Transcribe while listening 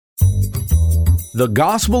The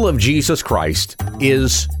gospel of Jesus Christ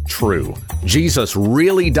is true. Jesus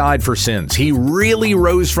really died for sins. He really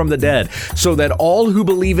rose from the dead so that all who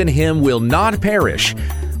believe in him will not perish,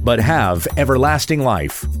 but have everlasting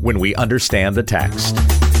life when we understand the text.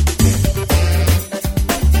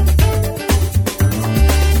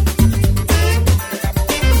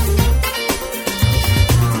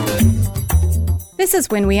 This is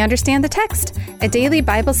When We Understand the Text, a daily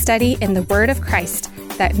Bible study in the Word of Christ,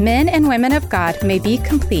 that men and women of God may be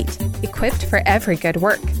complete, equipped for every good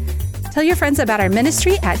work. Tell your friends about our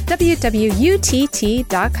ministry at wwutt.com.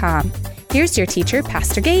 Here's your teacher,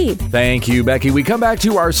 Pastor Gabe. Thank you, Becky. We come back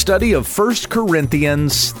to our study of 1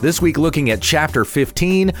 Corinthians, this week looking at chapter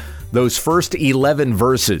 15, those first 11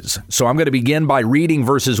 verses. So I'm going to begin by reading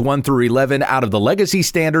verses 1 through 11 out of the Legacy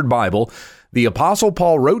Standard Bible. The Apostle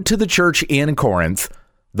Paul wrote to the church in Corinth,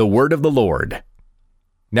 the word of the Lord.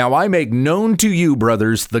 Now I make known to you,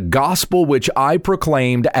 brothers, the gospel which I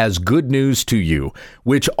proclaimed as good news to you,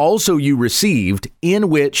 which also you received, in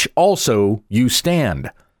which also you stand,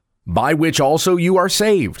 by which also you are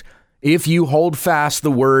saved, if you hold fast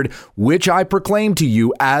the word which I proclaimed to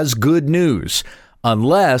you as good news,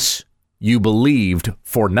 unless you believed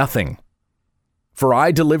for nothing. For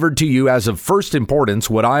I delivered to you as of first importance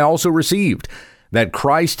what I also received, that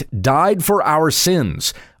Christ died for our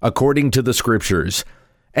sins, according to the Scriptures,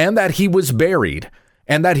 and that he was buried,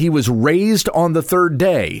 and that he was raised on the third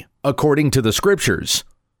day, according to the Scriptures,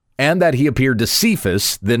 and that he appeared to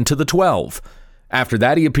Cephas, then to the 12. After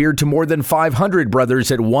that, he appeared to more than 500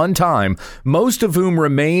 brothers at one time, most of whom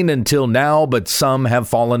remain until now, but some have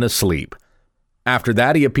fallen asleep. After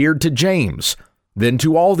that, he appeared to James, then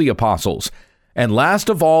to all the apostles, and last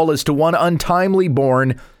of all, as to one untimely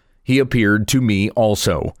born, he appeared to me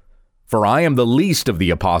also. For I am the least of the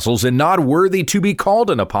apostles, and not worthy to be called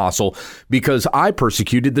an apostle, because I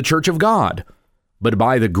persecuted the church of God. But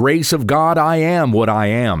by the grace of God I am what I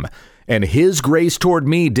am, and his grace toward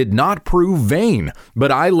me did not prove vain,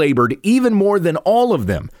 but I labored even more than all of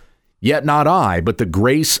them. Yet not I, but the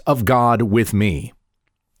grace of God with me.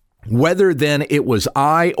 Whether then it was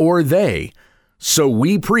I or they, so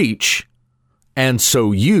we preach, and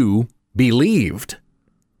so you believed.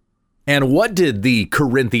 And what did the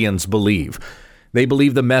Corinthians believe? They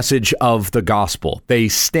believe the message of the gospel. They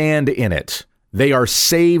stand in it. They are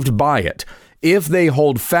saved by it, if they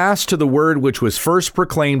hold fast to the word which was first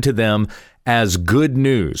proclaimed to them as good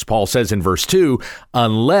news. Paul says in verse 2,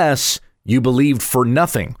 unless you believed for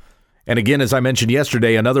nothing. And again, as I mentioned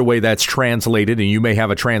yesterday, another way that's translated, and you may have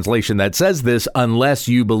a translation that says this, unless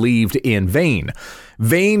you believed in vain.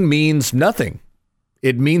 Vain means nothing.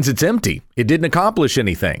 It means it's empty. It didn't accomplish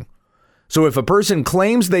anything. So if a person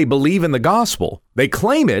claims they believe in the gospel, they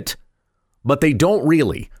claim it, but they don't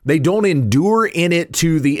really. They don't endure in it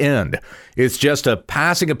to the end. It's just a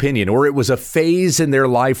passing opinion, or it was a phase in their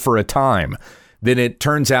life for a time. Then it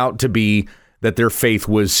turns out to be that their faith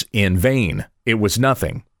was in vain. It was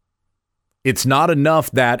nothing. It's not enough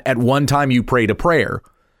that at one time you prayed a prayer,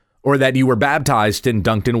 or that you were baptized and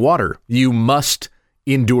dunked in water. You must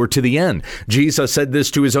endure to the end. Jesus said this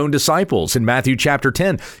to his own disciples in Matthew chapter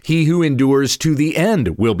 10. He who endures to the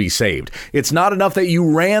end will be saved. It's not enough that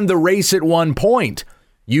you ran the race at one point.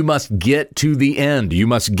 You must get to the end. You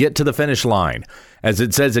must get to the finish line. As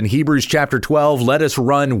it says in Hebrews chapter 12, let us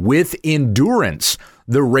run with endurance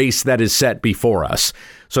the race that is set before us.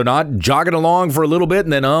 So not jogging along for a little bit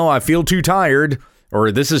and then, I feel too tired,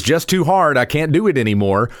 or this is just too hard, I can't do it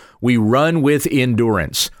anymore. We run with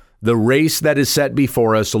endurance the race that is set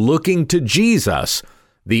before us, looking to Jesus,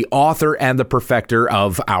 the author and the perfecter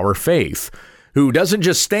of our faith, who doesn't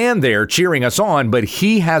just stand there cheering us on, but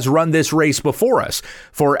he has run this race before us.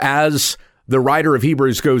 For as the writer of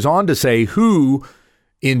Hebrews goes on to say, who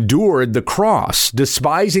endured the cross,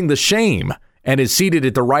 despising the shame, and is seated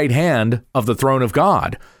at the right hand of the throne of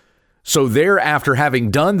God. So there, after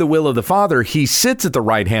having done the will of the Father, he sits at the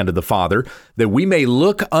right hand of the Father, that we may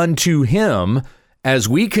look unto him as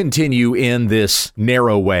we continue in this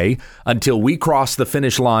narrow way until we cross the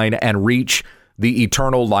finish line and reach the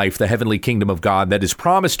eternal life, the heavenly kingdom of God that is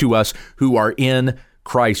promised to us who are in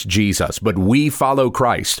Christ Jesus. But we follow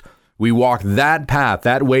Christ. We walk that path,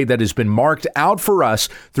 that way that has been marked out for us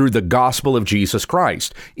through the gospel of Jesus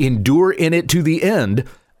Christ. Endure in it to the end,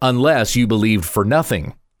 unless you believed for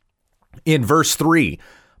nothing. In verse 3,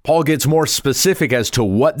 Paul gets more specific as to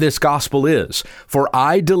what this gospel is. For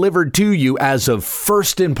I delivered to you as of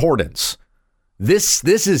first importance. This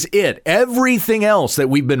is it. Everything else that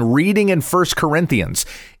we've been reading in 1 Corinthians,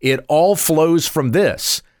 it all flows from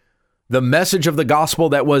this. The message of the gospel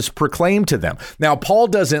that was proclaimed to them. Now, Paul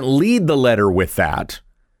doesn't lead the letter with that.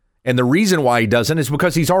 And the reason why he doesn't is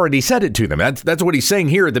because he's already said it to them. That's what he's saying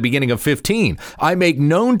here at the beginning of 15. I make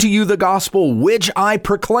known to you the gospel which I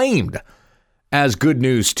proclaimed as good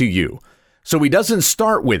news to you. So he doesn't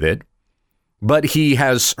start with it, but he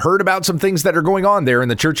has heard about some things that are going on there in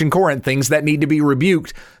the church in Corinth, things that need to be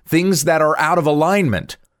rebuked, things that are out of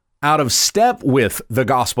alignment, out of step with the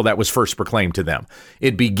gospel that was first proclaimed to them.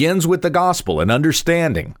 It begins with the gospel, an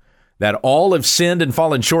understanding that all have sinned and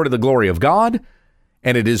fallen short of the glory of God,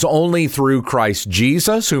 and it is only through Christ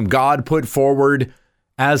Jesus, whom God put forward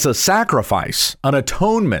as a sacrifice, an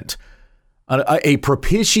atonement, a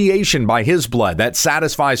propitiation by his blood that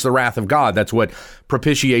satisfies the wrath of God. That's what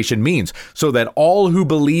propitiation means. So that all who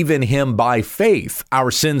believe in him by faith,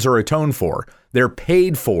 our sins are atoned for. They're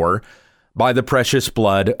paid for by the precious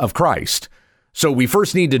blood of Christ. So we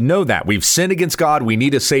first need to know that we've sinned against God. We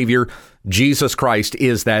need a savior. Jesus Christ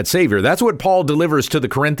is that savior. That's what Paul delivers to the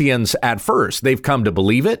Corinthians at first. They've come to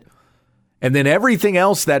believe it. And then everything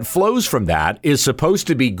else that flows from that is supposed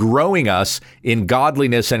to be growing us in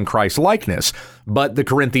godliness and Christ-likeness. But the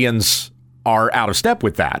Corinthians are out of step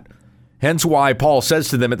with that. Hence why Paul says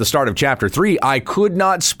to them at the start of chapter 3, I could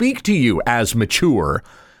not speak to you as mature,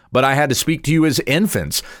 but I had to speak to you as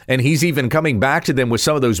infants. And he's even coming back to them with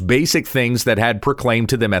some of those basic things that had proclaimed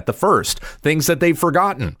to them at the first, things that they've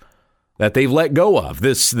forgotten, that they've let go of.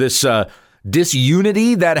 This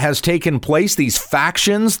disunity that has taken place, these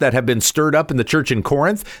factions that have been stirred up in the church in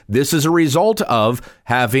Corinth, this is a result of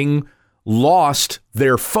having lost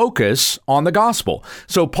their focus on the gospel.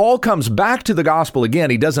 So Paul comes back to the gospel again.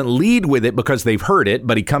 He doesn't lead with it because they've heard it,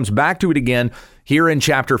 but he comes back to it again here in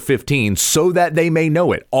chapter 15 so that they may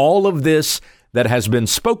know it. All of this that has been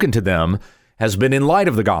spoken to them has been in light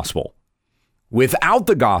of the gospel. Without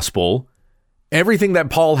the gospel, everything that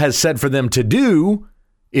Paul has said for them to do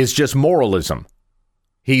is just moralism.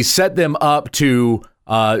 He set them up to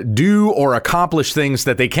do or accomplish things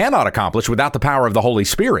that they cannot accomplish without the power of the Holy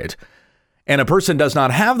Spirit. And a person does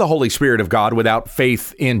not have the Holy Spirit of God without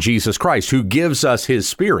faith in Jesus Christ, who gives us his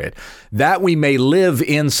Spirit, that we may live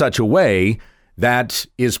in such a way that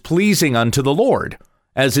is pleasing unto the Lord.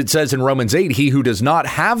 As it says in Romans 8, he who does not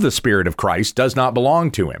have the Spirit of Christ does not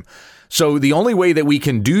belong to him. So the only way that we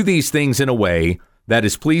can do these things in a way that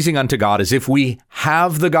is pleasing unto God is if we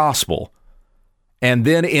have the gospel, and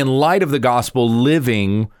then in light of the gospel,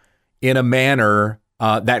 living in a manner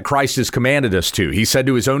that Christ has commanded us to. He said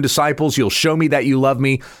to his own disciples, you'll show me that you love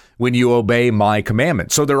me when you obey my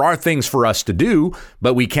commandments. So there are things for us to do,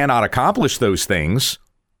 but we cannot accomplish those things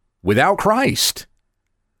without Christ.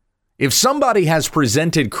 If somebody has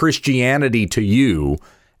presented Christianity to you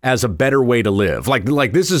as a better way to live,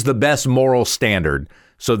 like this is the best moral standard,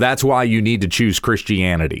 so that's why you need to choose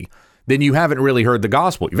Christianity, then you haven't really heard the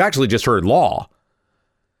gospel. You've actually just heard law.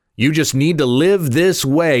 You just need to live this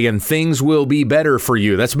way and things will be better for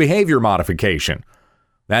you. That's behavior modification.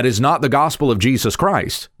 That is not the gospel of Jesus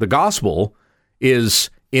Christ. The gospel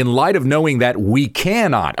is in light of knowing that we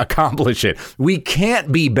cannot accomplish it. We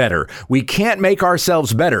can't be better. We can't make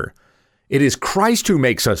ourselves better. It is Christ who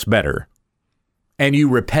makes us better. And you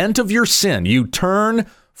repent of your sin. You turn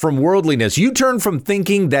from worldliness. You turn from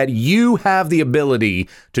thinking that you have the ability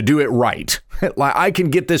to do it right. Like, I can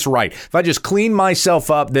get this right. If I just clean myself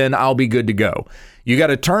up, then I'll be good to go. You got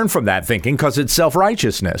to turn from that thinking because it's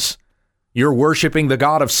self-righteousness. You're worshiping the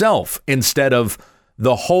God of self instead of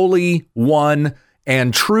the Holy One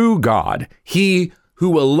and true God. He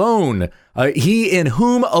who alone, he in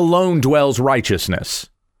whom alone dwells righteousness.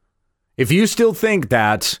 If you still think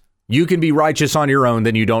that you can be righteous on your own,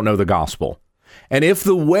 then you don't know the gospel. And if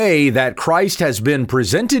the way that Christ has been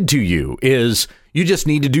presented to you is you just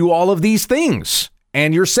need to do all of these things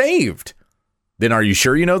and you're saved, then are you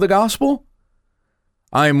sure you know the gospel?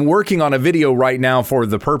 I'm working on a video right now for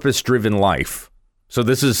the Purpose-Driven Life. So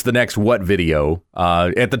this is the next what video.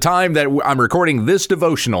 At the time that I'm recording this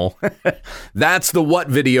devotional, that's the what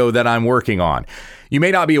video that I'm working on. You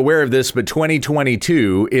may not be aware of this, but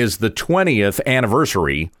 2022 is the 20th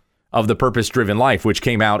anniversary of The Purpose-Driven Life, which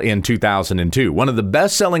came out in 2002. One of the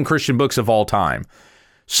best-selling Christian books of all time.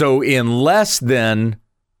 So in less than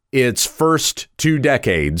its first 2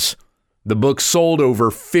 decades, the book sold over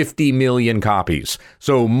 50 million copies.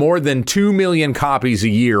 So more than 2 million copies a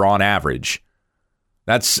year on average.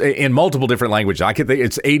 That's in multiple different languages. I could think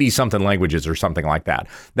it's 80-something languages or something like that.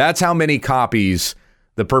 That's how many copies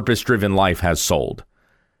The Purpose-Driven Life has sold.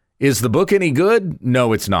 Is the book any good?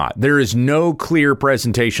 No, it's not. There is no clear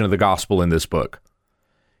presentation of the gospel in this book.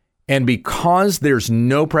 And because there's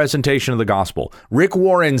no presentation of the gospel, Rick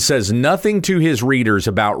Warren says nothing to his readers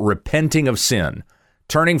about repenting of sin,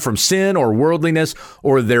 turning from sin or worldliness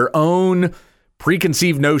or their own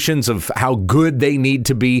preconceived notions of how good they need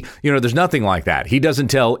to be. There's nothing like that. He doesn't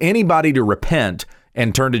tell anybody to repent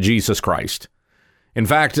and turn to Jesus Christ. In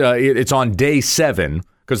fact, it's on day 7,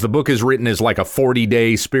 because the book is written as like a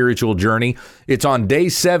 40-day spiritual journey. It's on day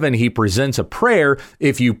 7, he presents a prayer.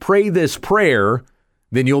 If you pray this prayer,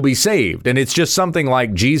 then you'll be saved. And it's just something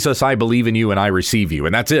like, Jesus, I believe in you and I receive you.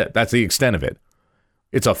 And that's it. That's the extent of it.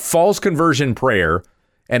 It's a false conversion prayer,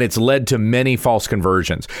 and it's led to many false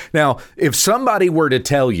conversions. Now, if somebody were to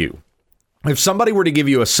tell you, if somebody were to give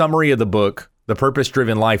you a summary of the book, The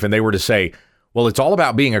Purpose-Driven Life, and they were to say, well, it's all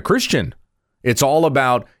about being a Christian. It's all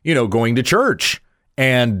about, going to church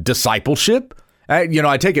and discipleship.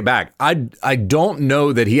 I take it back. I don't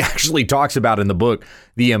know that he actually talks about in the book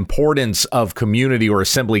the importance of community or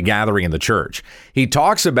assembly gathering in the church. He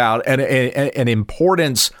talks about an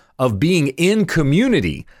importance of being in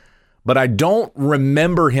community, but I don't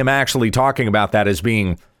remember him actually talking about that as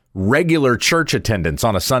being regular church attendance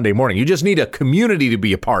on a Sunday morning. You just need a community to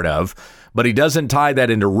be a part of, but he doesn't tie that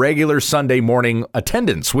into regular Sunday morning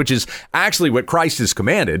attendance, which is actually what Christ has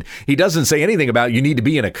commanded. He doesn't say anything about you need to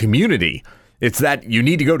be in a community. It's that you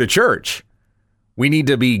need to go to church. We need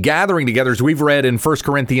to be gathering together, as we've read in 1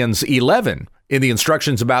 Corinthians 11, in the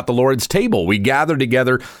instructions about the Lord's table. We gather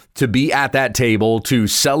together to be at that table to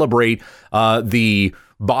celebrate the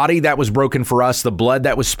body that was broken for us, the blood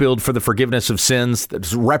that was spilled for the forgiveness of sins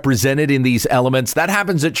that's represented in these elements. That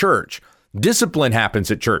happens at church. Discipline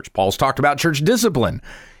happens at church. Paul's talked about church discipline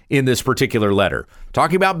in this particular letter,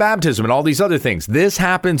 talking about baptism and all these other things. This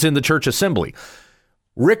happens in the church assembly.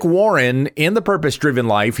 Rick Warren, in The Purpose-Driven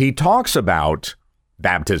Life, he talks about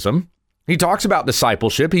baptism. He talks about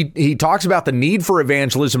discipleship. He talks about the need for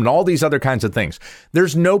evangelism and all these other kinds of things.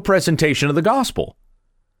 There's no presentation of the gospel.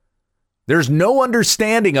 There's no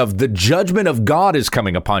understanding of the judgment of God is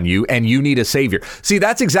coming upon you and you need a savior. See,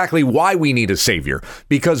 that's exactly why we need a savior,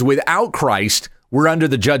 because without Christ, we're under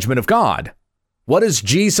the judgment of God. What does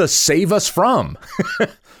Jesus save us from?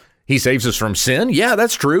 He saves us from sin. Yeah,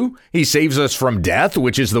 that's true. He saves us from death,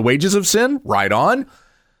 which is the wages of sin. Right on.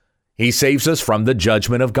 He saves us from the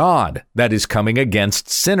judgment of God that is coming against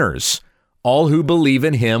sinners. All who believe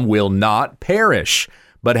in him will not perish,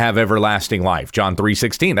 but have everlasting life. John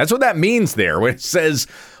 3:16. That's what that means there when it says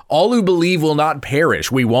all who believe will not perish.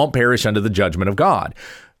 We won't perish under the judgment of God.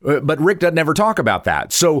 But Rick doesn't ever talk about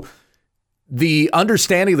that. So the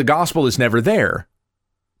understanding of the gospel is never there.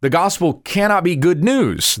 The gospel cannot be good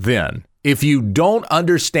news then if you don't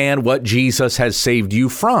understand what Jesus has saved you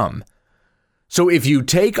from. So if you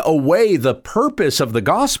take away the purpose of the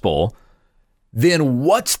gospel, then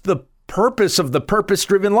what's the purpose of the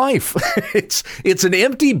purpose-driven life? It's an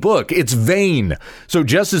empty book. It's vain. So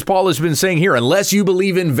just as Paul has been saying here, unless you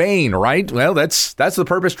believe in vain, right? Well, that's the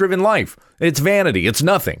purpose-driven life. It's vanity. It's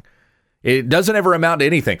nothing. It doesn't ever amount to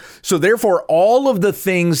anything. So therefore, all of the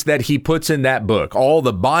things that he puts in that book, all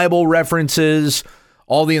the Bible references,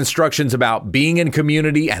 all the instructions about being in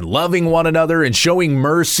community and loving one another and showing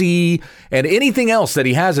mercy and anything else that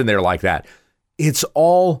he has in there like that, it's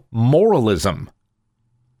all moralism.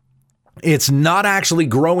 It's not actually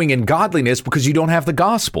growing in godliness because you don't have the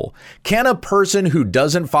gospel. Can a person who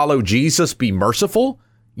doesn't follow Jesus be merciful?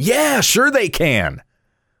 Yeah, sure they can.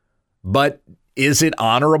 But is it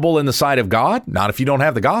honorable in the sight of God? Not if you don't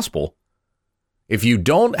have the gospel. If you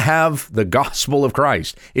don't have the gospel of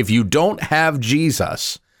Christ, if you don't have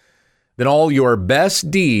Jesus, then all your best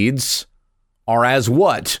deeds are as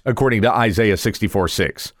what? According to Isaiah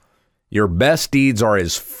 64:6. Your best deeds are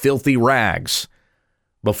as filthy rags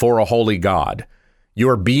before a holy God.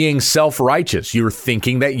 You're being self-righteous. You're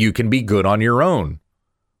thinking that you can be good on your own.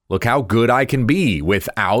 Look how good I can be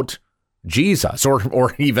without Jesus,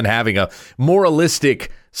 or even having a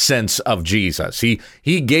moralistic sense of Jesus.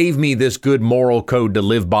 He gave me this good moral code to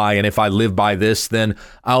live by, and if I live by this, then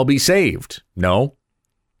I'll be saved. No,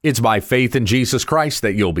 it's by faith in Jesus Christ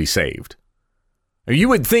that you'll be saved. You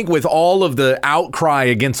would think with all of the outcry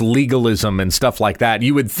against legalism and stuff like that,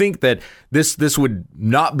 you would think that this would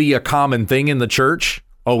not be a common thing in the church.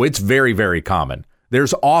 Oh, it's very, very common.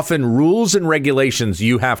 There's often rules and regulations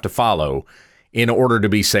you have to follow in order to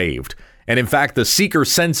be saved. And in fact, the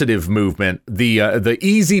seeker-sensitive movement, the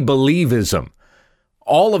easy believism,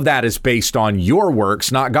 all of that is based on your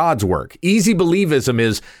works, not God's work. Easy believism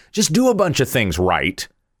is just do a bunch of things right,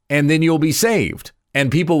 and then you'll be saved. And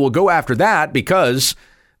people will go after that because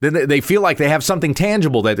then they feel like they have something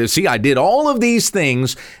tangible that they see, I did all of these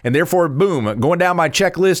things, and therefore, boom, going down my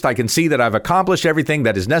checklist, I can see that I've accomplished everything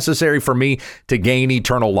that is necessary for me to gain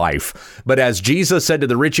eternal life. But as Jesus said to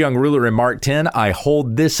the rich young ruler in Mark 10, I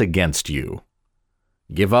hold this against you.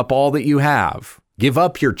 Give up all that you have. Give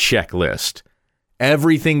up your checklist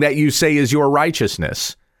Everything that you say is your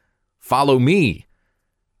righteousness. Follow me,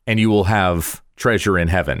 and you will have treasure in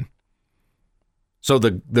heaven. So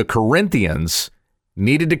the Corinthians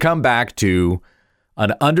needed to come back to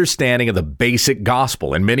an understanding of the basic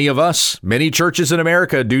gospel. And many churches in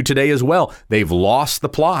America do today as well. They've lost the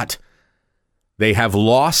plot. They have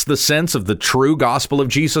lost the sense of the true gospel of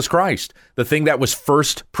Jesus Christ, the thing that was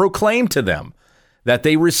first proclaimed to them, that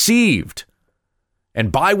they received,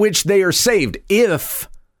 and by which they are saved if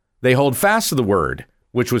they hold fast to the word,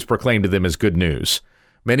 which was proclaimed to them as good news.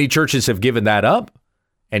 Many churches have given that up,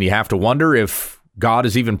 and you have to wonder if God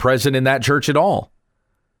is even present in that church at all.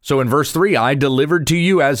 So in verse 3, I delivered to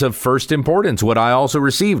you as of first importance what I also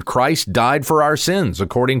received. Christ died for our sins,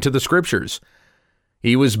 according to the Scriptures.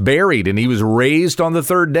 He was buried and he was raised on the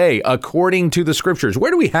third day, according to the Scriptures. Where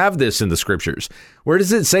do we have this in the Scriptures? Where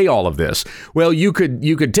does it say all of this? Well, you could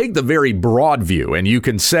take the very broad view, and you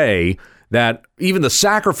can say that even the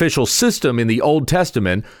sacrificial system in the Old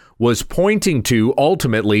Testament was pointing to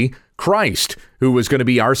ultimately Christ, who was going to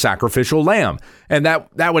be our sacrificial lamb. And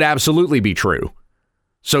that would absolutely be true.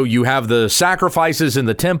 So you have the sacrifices in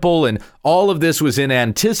the temple, and all of this was in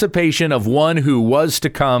anticipation of one who was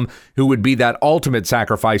to come, who would be that ultimate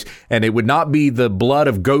sacrifice. And it would not be the blood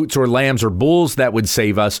of goats or lambs or bulls that would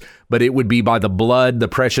save us, but it would be by the blood, the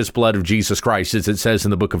precious blood of Jesus Christ, as it says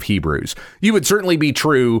in the book of Hebrews. You would certainly be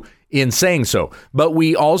true in saying so. But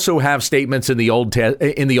we also have statements in the Old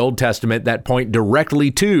Testament that point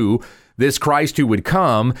directly to this Christ who would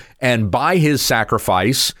come, and by his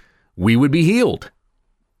sacrifice, we would be healed.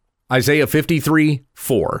 Isaiah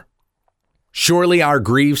 53:4. Surely our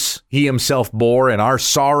griefs he himself bore, and our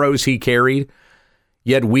sorrows he carried.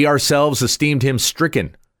 Yet we ourselves esteemed him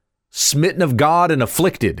stricken, smitten of God, and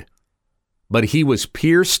afflicted. But he was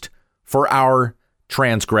pierced for our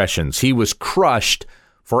transgressions. He was crushed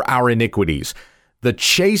for our iniquities. The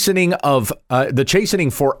chastening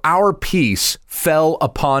for our peace fell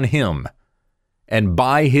upon him, and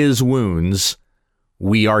by his wounds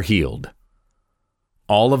we are healed.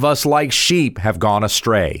 All of us like sheep have gone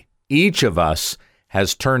astray. Each of us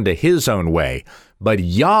has turned to his own way, but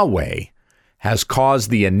Yahweh has caused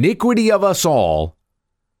the iniquity of us all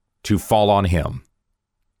to fall on him.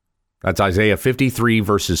 That's Isaiah 53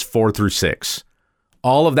 verses 4 through 6.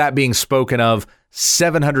 All of that being spoken of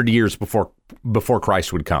 700 years before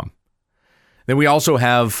Christ would come. Then we also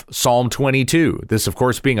have Psalm 22. This, of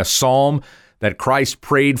course, being a psalm that Christ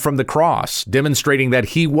prayed from the cross, demonstrating that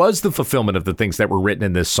he was the fulfillment of the things that were written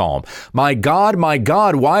in this psalm. My God,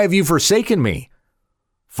 why have you forsaken me?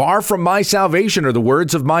 Far from my salvation are the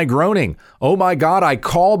words of my groaning. Oh my God, I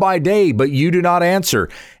call by day, but you do not answer,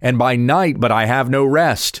 and by night, but I have no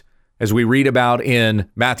rest. As we read about in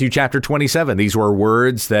Matthew chapter 27, these were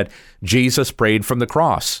words that Jesus prayed from the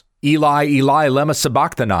cross. Eli, Eli, lema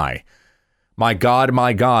sabachthani. My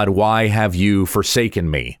God, why have you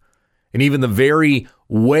forsaken me? And even the very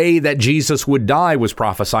way that Jesus would die was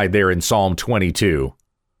prophesied there in Psalm 22.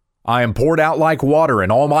 I am poured out like water,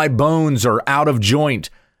 and all my bones are out of joint.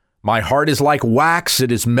 My heart is like wax,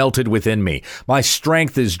 it is melted within me. My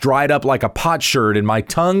strength is dried up like a potsherd, and my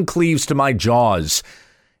tongue cleaves to my jaws.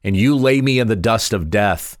 And you lay me in the dust of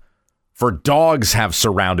death. For dogs have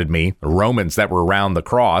surrounded me, the Romans that were around the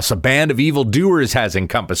cross. A band of evildoers has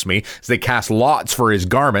encompassed me as they cast lots for his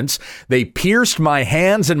garments. They pierced my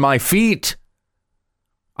hands and my feet.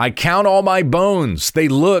 I count all my bones.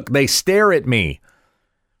 They stare at me.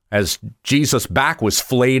 As Jesus' back was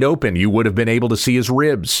flayed open, you would have been able to see his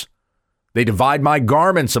ribs. They divide my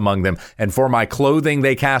garments among them, and for my clothing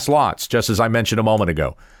they cast lots, just as I mentioned a moment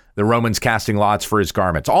ago. The Romans casting lots for his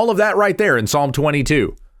garments. All of that right there in Psalm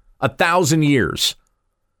 22. 1,000 years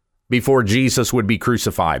before Jesus would be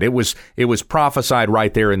crucified. It was prophesied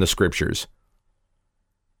right there in the Scriptures.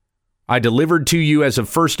 I delivered to you as of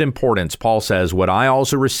first importance, Paul says, what I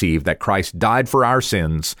also received, that Christ died for our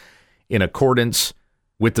sins in accordance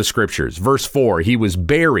with the Scriptures. Verse 4, he was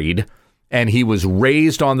buried and he was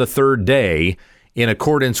raised on the third day in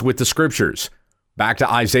accordance with the Scriptures. Back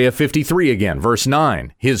to Isaiah 53 again, verse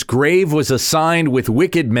 9. His grave was assigned with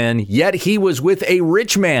wicked men, yet he was with a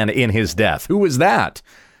rich man in his death. Who was that?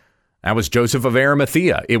 That was Joseph of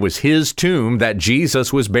Arimathea. It was his tomb that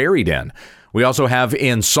Jesus was buried in. We also have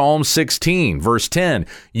in Psalm 16, verse 10,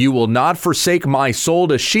 you will not forsake my soul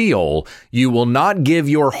to Sheol. You will not give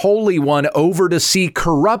your Holy One over to see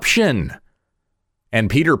corruption. And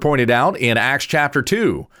Peter pointed out in Acts chapter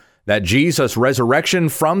 2, that Jesus' resurrection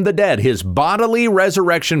from the dead, his bodily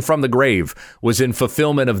resurrection from the grave, was in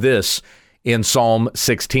fulfillment of this in Psalm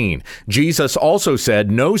 16. Jesus also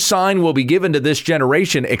said, no sign will be given to this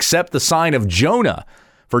generation except the sign of Jonah.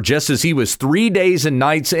 For just as he was 3 days and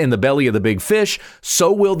nights in the belly of the big fish,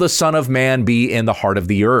 so will the Son of Man be in the heart of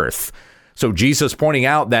the earth. So Jesus pointing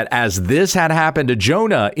out that as this had happened to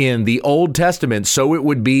Jonah in the Old Testament, so it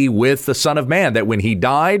would be with the Son of Man, that when he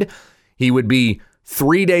died, he would be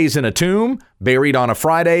 3 days in a tomb, buried on a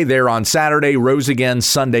Friday, there on Saturday, rose again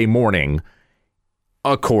Sunday morning,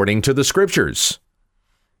 according to the scriptures.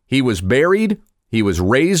 He was buried, he was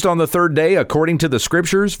raised on the third day, according to the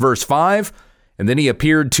scriptures, verse 5, and then he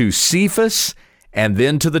appeared to Cephas and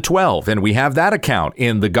then to the 12. And we have that account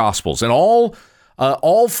in the Gospels. And all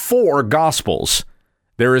four Gospels,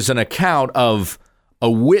 there is an account of a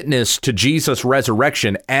witness to Jesus'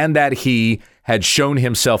 resurrection and that he had shown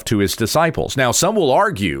himself to his disciples. Now, some will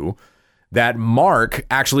argue that Mark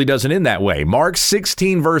actually doesn't end that way. Mark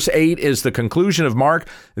 16, verse 8 is the conclusion of Mark,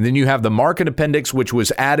 and then you have the Markan appendix, which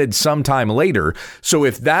was added sometime later. So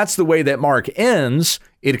if that's the way that Mark ends,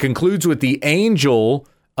 it concludes with the angel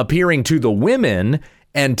appearing to the women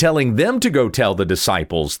and telling them to go tell the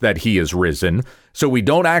disciples that he is risen. So we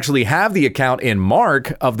don't actually have the account in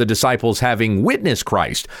Mark of the disciples having witnessed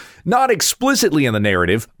Christ. Not explicitly in the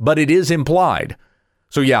narrative, but it is implied.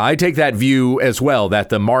 So yeah, I take that view as well, that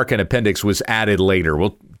the Markan appendix was added later.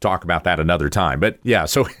 We'll talk about that another time. But yeah,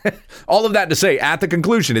 so all of that to say, at the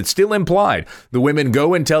conclusion, it's still implied. The women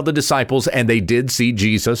go and tell the disciples, and they did see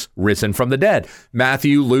Jesus risen from the dead.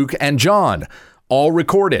 Matthew, Luke, and John all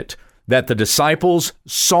record it, that the disciples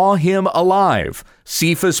saw him alive.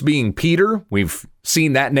 Cephas being Peter. We've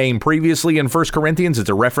seen that name previously in 1 Corinthians. It's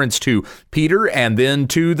a reference to Peter and then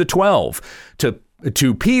to the 12.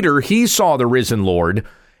 To Peter, he saw the risen Lord,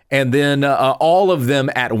 and then all of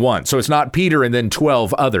them at once. So it's not Peter and then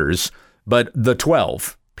 12 others, but the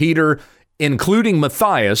 12. Peter, including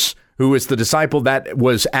Matthias, who is the disciple that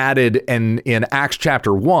was added in Acts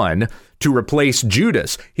chapter 1 to replace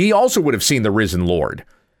Judas. He also would have seen the risen Lord.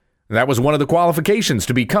 That was one of the qualifications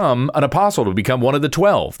to become an apostle, to become one of the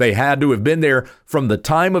 12. They had to have been there from the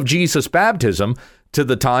time of Jesus' baptism to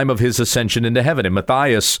the time of his ascension into heaven. And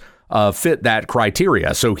Matthias fit that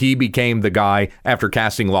criteria. So he became the guy after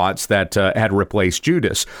casting lots that had replaced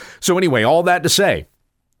Judas. So anyway, all that to say,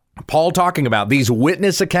 Paul talking about these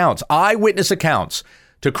witness accounts, eyewitness accounts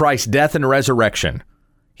to Christ's death and resurrection.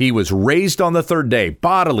 He was raised on the third day,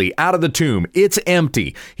 bodily, out of the tomb. It's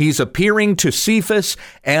empty. He's appearing to Cephas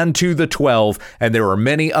and to the 12, and there are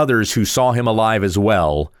many others who saw him alive as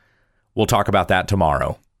well. We'll talk about that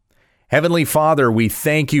tomorrow. Heavenly Father, we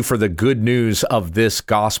thank you for the good news of this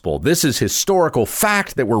gospel. This is historical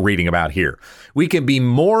fact that we're reading about here. We can be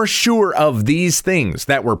more sure of these things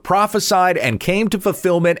that were prophesied and came to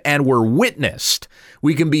fulfillment and were witnessed.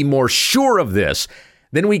 We can be more sure of this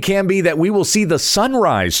than we can be that we will see the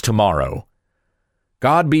sunrise tomorrow.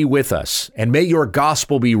 God be with us, and may your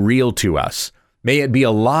gospel be real to us. May it be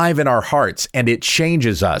alive in our hearts, and it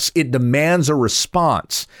changes us. It demands a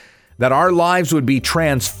response, that our lives would be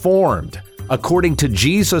transformed according to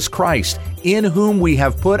Jesus Christ, in whom we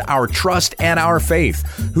have put our trust and our faith,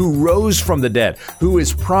 who rose from the dead, who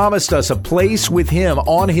has promised us a place with him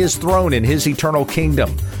on his throne in his eternal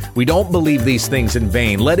kingdom. We don't believe these things in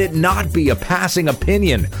vain. Let it not be a passing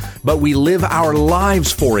opinion, but we live our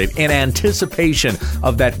lives for it in anticipation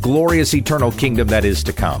of that glorious eternal kingdom that is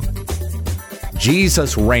to come.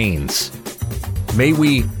 Jesus reigns. May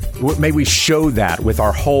we show that with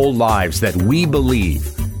our whole lives, that we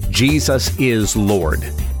believe Jesus is Lord.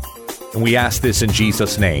 And we ask this in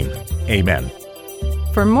Jesus' name. Amen.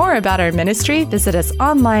 For more about our ministry, visit us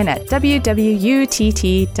online at www.utt.com.